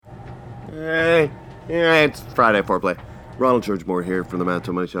Hey, it's Friday Foreplay. Ronald George Moore here from the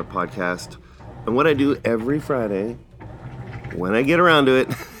Manto Money Shot podcast. And what I do every Friday, when I get around to it,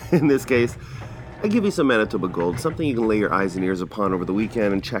 in this case, I give you some Manitoba gold, something you can lay your eyes and ears upon over the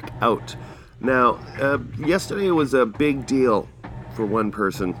weekend and check out. Now, yesterday was a big deal for one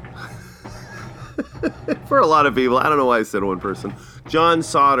person. For a lot of people. I don't know why I said one person. John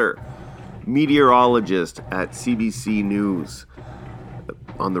Sauter, meteorologist at CBC News.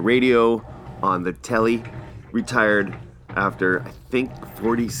 On the radio, on the telly, retired after, I think,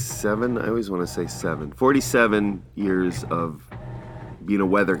 47, I always want to say 47 years of being a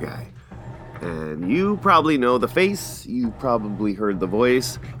weather guy. And you probably know the face, you probably heard the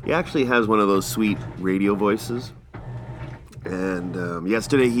voice. He actually has one of those sweet radio voices. And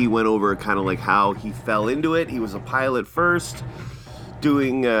yesterday he went over kind of like how he fell into it. He was a pilot first,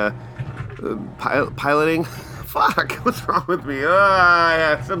 doing piloting. Fuck, what's wrong with me?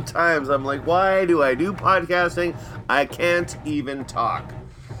 Yeah, sometimes I'm like, why do I do podcasting? I can't even talk.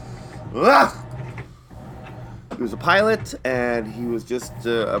 Ugh! He was a pilot, and he was just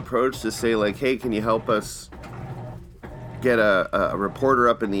approached to say, like, hey, can you help us get a reporter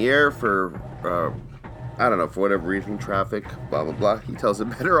up in the air for, I don't know, for whatever reason, traffic, blah, blah, blah. He tells it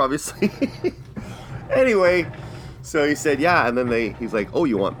better, obviously. Anyway, so he said, yeah, and then he's like, oh,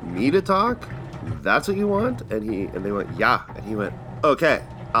 you want me to talk? That's what you want? And they went, yeah. And he went, okay,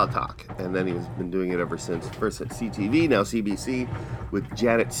 I'll talk. And then he's been doing it ever since. First at CTV, now CBC, with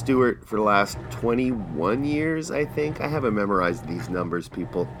Janet Stewart for the last 21 years, I think. I haven't memorized these numbers,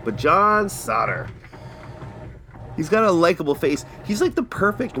 people. But John Sauter, he's got a likable face. He's like the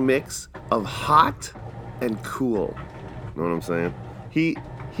perfect mix of hot and cool. You know what I'm saying? He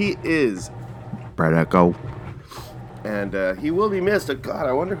is Brad Echo. And he will be missed. God,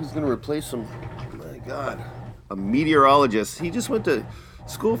 I wonder who's going to replace him. My God. A meteorologist. He just went to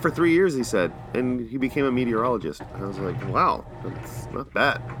school for 3 years, he said, and he became a meteorologist. And I was like, wow, that's not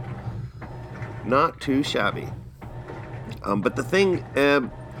bad. Not too shabby. But the thing,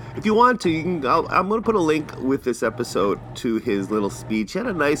 if you want to, I'm going to put a link with this episode to his little speech. He had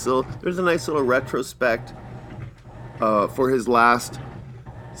there's a nice little retrospect for his last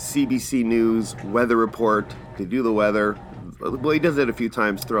CBC News weather report. They do the weather. Well, he does it a few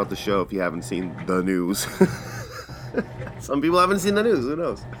times throughout the show if you haven't seen the news. Some people haven't seen the news, who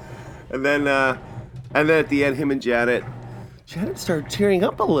knows? And then at the end, him and Janet started tearing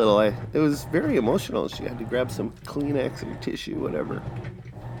up a little. It was very emotional. She had to grab some Kleenex or tissue, whatever.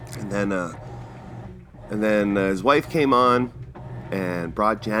 And then his wife came on and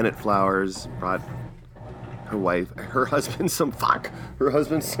brought Janet flowers, brought her husband some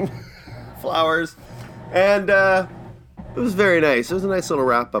flowers. And it was very nice. It was a nice little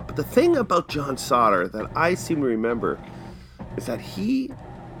wrap-up. But the thing about John Sauter that I seem to remember is that he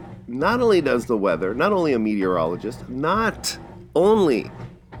not only does the weather, not only a meteorologist, not only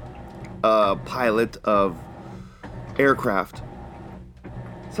a pilot of aircraft,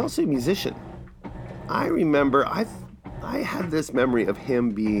 he's also a musician. I remember, I had this memory of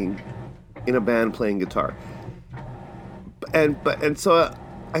him being in a band playing guitar. And so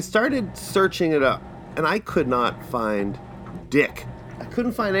I started searching it up. And I could not find dick. I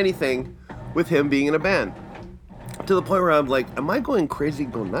couldn't find anything with him being in a band. To the point where I'm like, am I going crazy,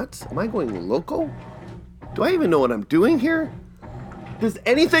 go nuts? Am I going loco? Do I even know what I'm doing here? Does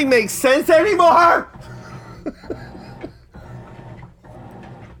anything make sense anymore?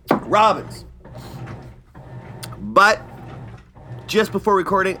 Robbins. But just before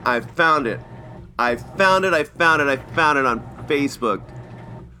recording, I found it. I found it on Facebook.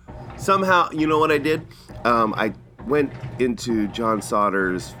 Somehow, you know what I did? I went into John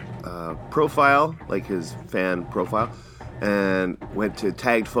Sauter's profile, like his fan profile, and went to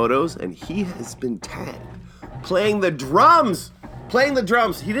tagged photos, and he has been tagged playing the drums.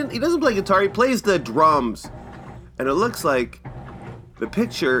 He doesn't play guitar, he plays the drums. And it looks like the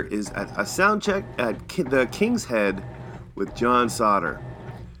picture is at a sound check at the King's Head with John Sauter.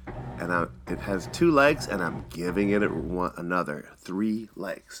 And it has 2 legs, and I'm giving it another 3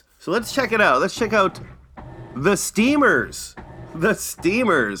 legs. So let's check it out. Let's check out the Steamers. The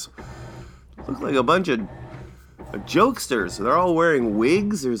Steamers. Look like a bunch of jokesters. They're all wearing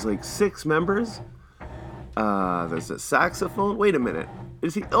wigs. There's like 6 members. There's a saxophone. Wait a minute.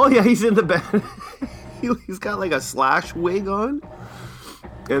 Is he? Oh yeah, he's in the band. He's got like a Slash wig on.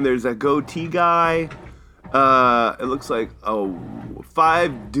 And there's a goatee guy. It looks like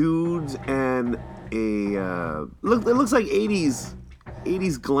 5 dudes and it looks like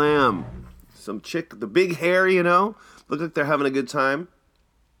 80s glam. Some chick, the big hair, look like they're having a good time.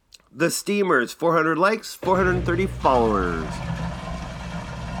 The Steamers, 400 likes, 430 followers.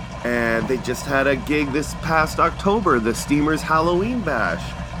 And And they just had a gig this past October, the Steamers Halloween Bash.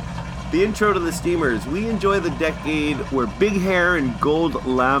 The intro to the Steamers. We enjoy the decade where big hair and gold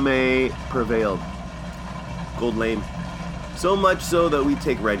lame prevailed. Gold lame. So much so that we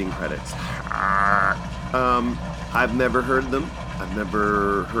take writing credits. I've never heard them. I've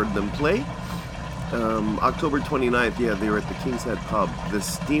never heard them play. October 29th, yeah, they were at the King's Head Pub. The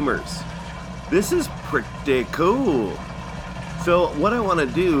Steamers. This is pretty cool. So what I want to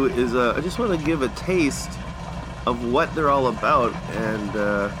do is I just want to give a taste of what they're all about. And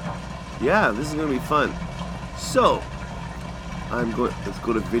yeah, this is going to be fun. So let's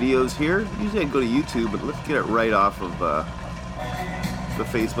go to videos here. Usually I go to YouTube, but let's get it right off of the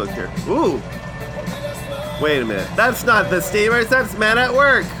Facebook here. Ooh! Wait a minute. That's not the Steamers. That's Men at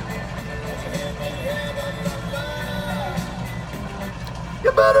Work.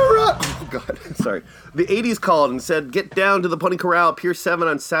 You better run. Oh, God. Sorry. The 80s called and said, get down to the Pony Corral, Pier 7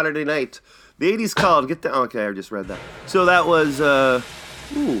 on Saturday night. The 80s called. Get down. Okay, I just read that. So that was,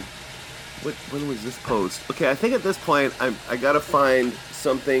 when was this post? Okay, I think at this point, I got to find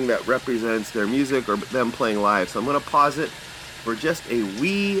something that represents their music or them playing live. So I'm going to pause it for just a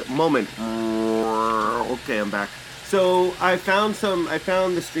wee moment. Okay, I'm back. So I found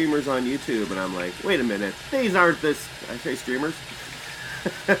the streamers on YouTube, and I'm like, wait a minute, these aren't I say streamers?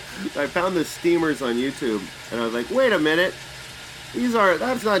 I found the Steamers on YouTube, and I was like, wait a minute,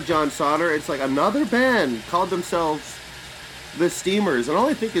 that's not John Sauter. It's like another band called themselves the Steamers, and all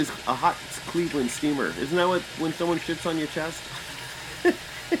I think is a hot Cleveland steamer. Isn't that when someone shits on your chest?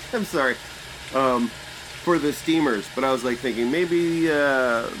 I'm sorry. For the Steamers, but I was like thinking maybe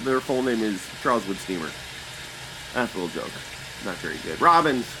their full name is Charles Wood Steamer. That's a little joke. Not very good.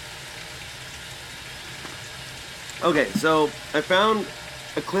 Robbins. Okay, so I found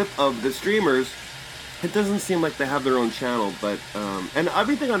a clip of the Streamers. It doesn't seem like they have their own channel, but and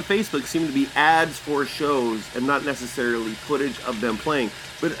everything on Facebook seemed to be ads for shows and not necessarily footage of them playing.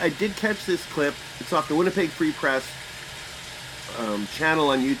 But I did catch this clip. It's off the Winnipeg Free Press channel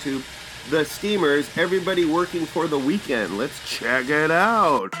on YouTube. The Steamers, everybody working for the weekend. Let's check it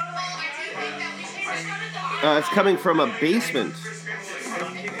out. It's coming from a basement.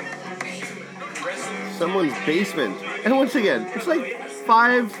 Someone's basement. And once again, it's like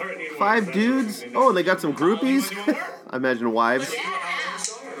five dudes. Oh, and they got some groupies. I imagine wives.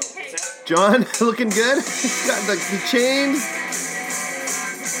 John, looking good. He's got the chains.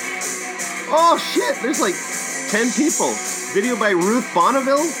 Oh, shit. There's like 10 people. Video by Ruth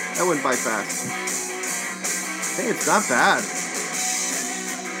Bonneville? That went by fast. Hey, it's not bad.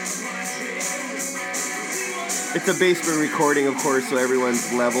 It's a basement recording, of course, so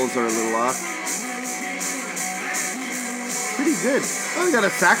everyone's levels are a little off. Pretty good. Oh, we got a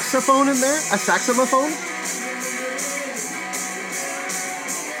saxophone in there? A saxophone?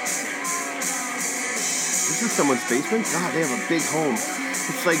 This is someone's basement? God, they have a big home.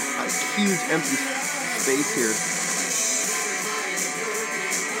 It's like a huge empty space here.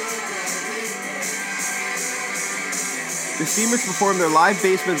 The Steamers performed their live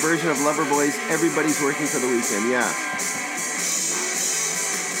basement version of Loverboy's Everybody's Working for the Weekend, yeah.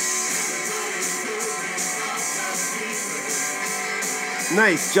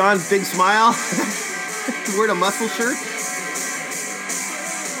 Nice, John, big smile. He's wearing a muscle shirt.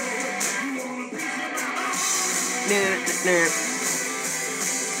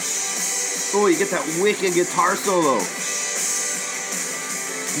 Oh, you get that wicked guitar solo.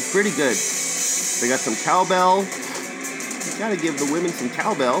 He's pretty good. They got some cowbell. Gotta give the women some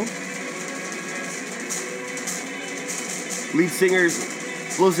cowbell. Lead singer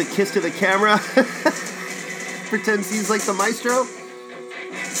blows a kiss to the camera. Pretends he's like the maestro.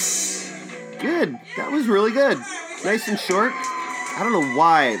 Good. That was really good. Nice and short. I don't know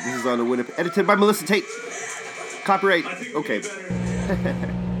why this is on the Winnipeg. Edited by Melissa Tate. Copyright. Okay.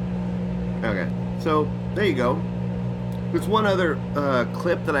 Okay. So, there you go. There's one other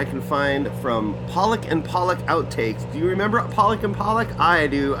clip that I can find from Pollock and Pollock Outtakes. Do you remember Pollock and Pollock? I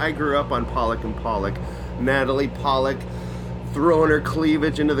do. I grew up on Pollock and Pollock. Natalie Pollock throwing her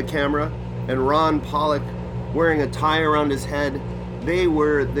cleavage into the camera, and Ron Pollock wearing a tie around his head. They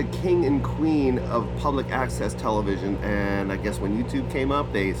were the king and queen of public access television, and I guess when YouTube came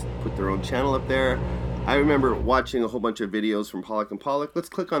up, they put their own channel up there. I remember watching a whole bunch of videos from Pollock and Pollock. Let's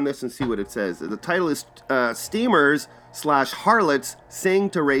click on this and see what it says. The title is Steamers/Harlots Sing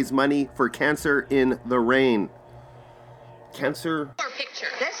to Raise Money for Cancer in the Rain. Cancer? Picture.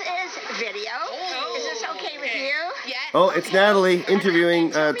 This is video. Oh, is this okay with you? Yes. Oh, it's Natalie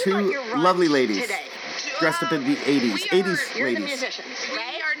interviewing Tell me two what your run lovely ladies today. dressed up in the 80s. 80s You're the ladies. musicians, We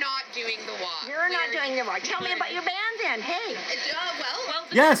right? are not doing the walk. You're not doing the walk. Tell me about your band then. Hey. Well,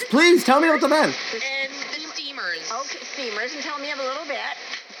 Yes, please, tell me about the band. And the Steamers. Okay, Steamers, and tell me a little bit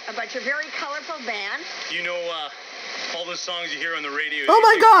about your very colorful band. You know, all the songs you hear on the radio. Oh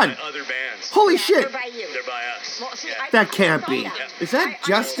my God! By other bands. Holy They're shit! by you. They're by us. Well, see, Yeah. That can't be. Is that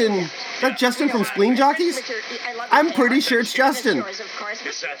Justin? Is that Justin from Spleen Jockeys? I'm pretty sure it's Justin.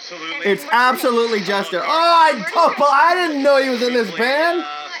 It's absolutely. It's absolutely Justin. Oh, I didn't know he was in this band.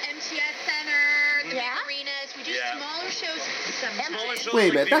 MTS Center, the Yeah? arenas. We do Yeah. smaller shows. Smaller shows Wait a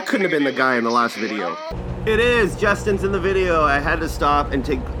like minute, that these couldn't have been the guy in the last video. It is. Justin's in the video. I had to stop and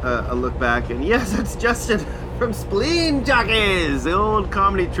take a look back, and yes, it's Justin from Spleen Jockeys, the old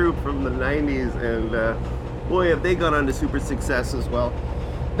comedy troupe from the 90s, and boy, have they gone on to super success as well.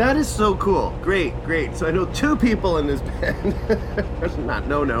 That is so cool. Great. So I know 2 people in this band. Not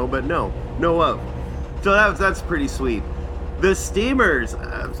but know of. So that's pretty sweet. The Steamers,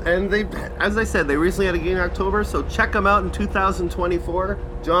 and they, as I said, they recently had a gig in October, so check them out in 2024.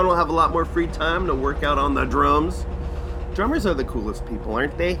 John will have a lot more free time to work out on the drums. Drummers are the coolest people,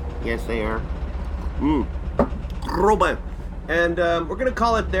 aren't they? Yes, they are. Robot. And we're going to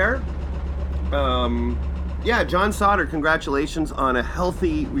call it there. Yeah, John Sauter, congratulations on a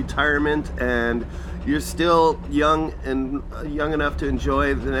healthy retirement, and you're still young and young enough to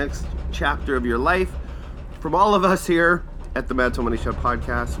enjoy the next chapter of your life. From all of us here at the Mad Money Show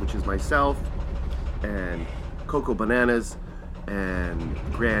podcast, which is myself and Coco Bananas and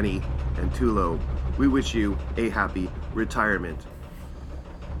Granny and Tulo, we wish you a happy retirement.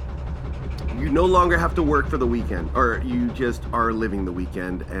 You no longer have to work for the weekend, or you just are living the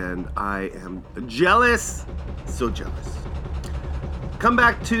weekend, and I am jealous, so jealous. Come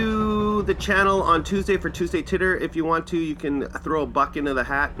back to the channel on Tuesday for Tuesday Titter. If you want to, you can throw a buck into the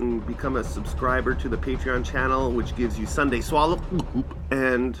hat and become a subscriber to the Patreon channel, which gives you Sunday Swallow.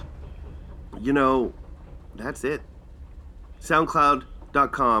 And, you know, that's it.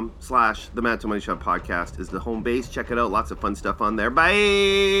 SoundCloud.com/The Mad Money Shot Podcast is the home base. Check it out. Lots of fun stuff on there.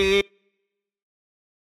 Bye!